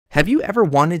Have you ever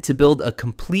wanted to build a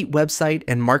complete website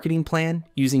and marketing plan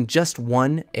using just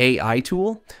one AI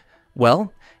tool?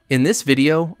 Well, in this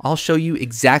video, I'll show you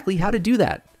exactly how to do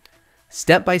that.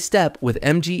 Step by step with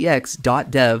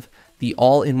MGX.dev, the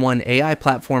all-in-one AI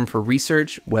platform for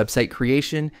research, website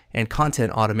creation, and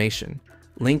content automation.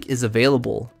 Link is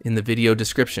available in the video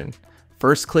description.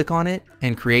 First, click on it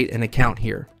and create an account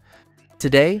here.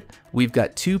 Today, we've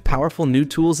got two powerful new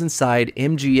tools inside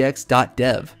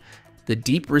MGX.dev. The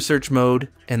deep research mode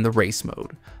and the race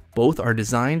mode. Both are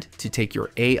designed to take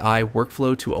your AI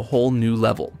workflow to a whole new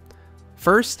level.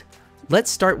 First,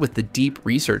 let's start with the deep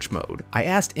research mode. I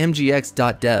asked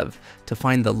MGX.dev to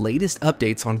find the latest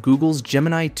updates on Google's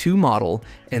Gemini 2 model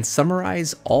and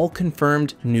summarize all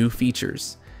confirmed new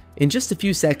features. In just a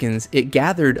few seconds, it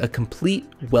gathered a complete,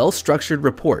 well-structured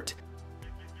report.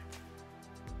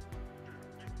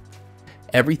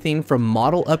 Everything from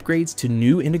model upgrades to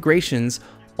new integrations,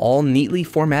 all neatly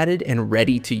formatted and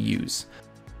ready to use.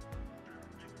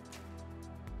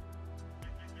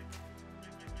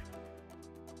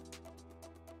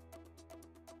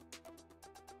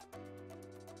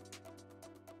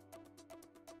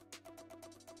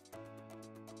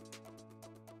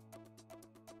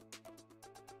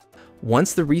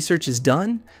 Once the research is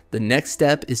done, the next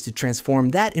step is to transform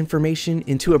that information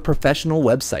into a professional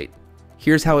website.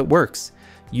 Here's how it works.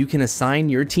 You can assign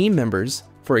your team members.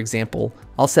 For example,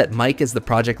 I'll set Mike as the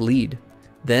project lead.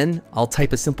 Then I'll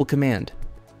type a simple command,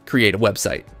 create a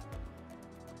website.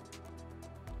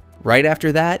 Right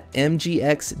after that,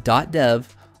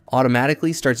 MGX.dev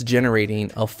automatically starts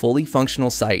generating a fully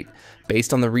functional site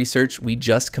based on the research we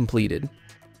just completed.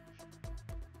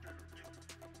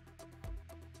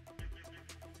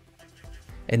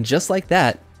 And just like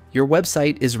that, your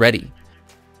website is ready.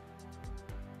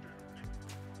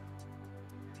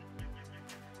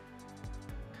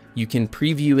 You can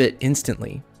preview it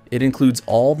instantly. It includes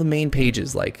all the main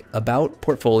pages like About,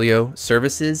 Portfolio,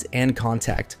 Services, and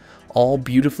Contact, all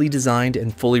beautifully designed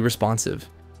and fully responsive.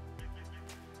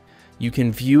 You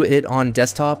can view it on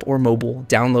desktop or mobile,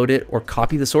 download it, or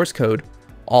copy the source code,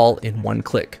 all in one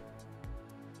click.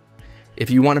 If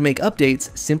you want to make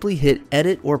updates, simply hit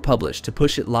Edit or Publish to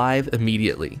push it live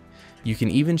immediately. You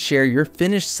can even share your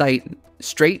finished site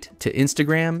straight to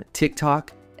Instagram,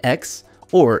 TikTok, X,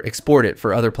 or export it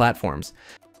for other platforms.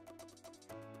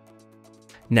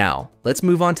 Now, let's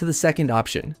move on to the second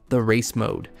option, the race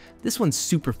mode. This one's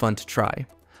super fun to try.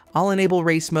 I'll enable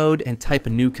race mode and type a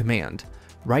new command.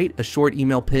 Write a short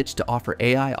email pitch to offer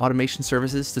AI automation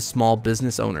services to small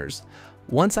business owners.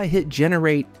 Once I hit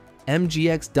generate,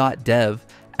 MGX.dev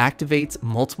activates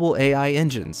multiple AI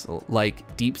engines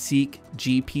like DeepSeek,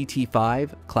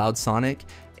 GPT-5, Cloud Sonic,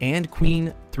 and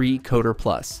Queen 3 Coder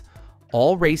Plus.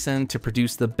 All race in to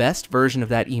produce the best version of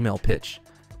that email pitch.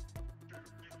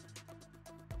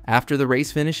 After the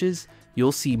race finishes,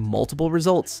 you'll see multiple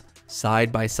results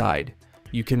side by side.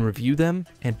 You can review them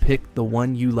and pick the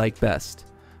one you like best.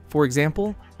 For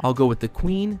example, I'll go with the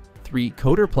Queen 3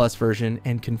 Coder Plus version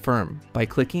and confirm by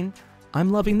clicking, I'm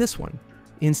loving this one.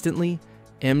 Instantly,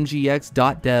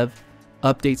 MGX.dev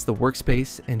updates the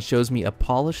workspace and shows me a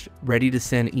polished, ready to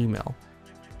send email.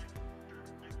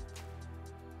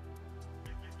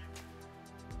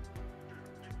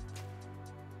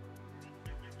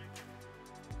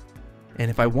 And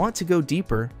if I want to go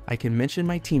deeper, I can mention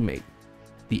my teammate.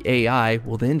 The AI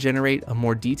will then generate a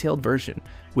more detailed version,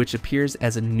 which appears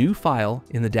as a new file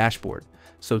in the dashboard.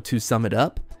 So to sum it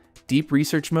up, deep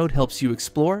research mode helps you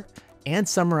explore and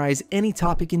summarize any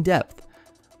topic in depth,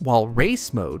 while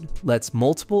race mode lets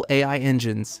multiple AI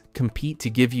engines compete to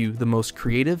give you the most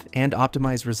creative and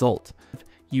optimized result.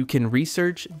 You can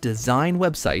research, design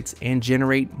websites, and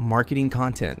generate marketing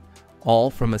content,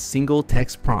 all from a single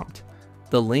text prompt.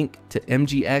 The link to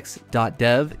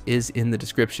MGX.dev is in the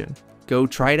description. Go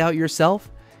try it out yourself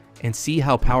and see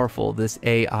how powerful this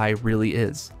AI really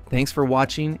is. Thanks for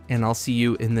watching, and I'll see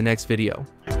you in the next video.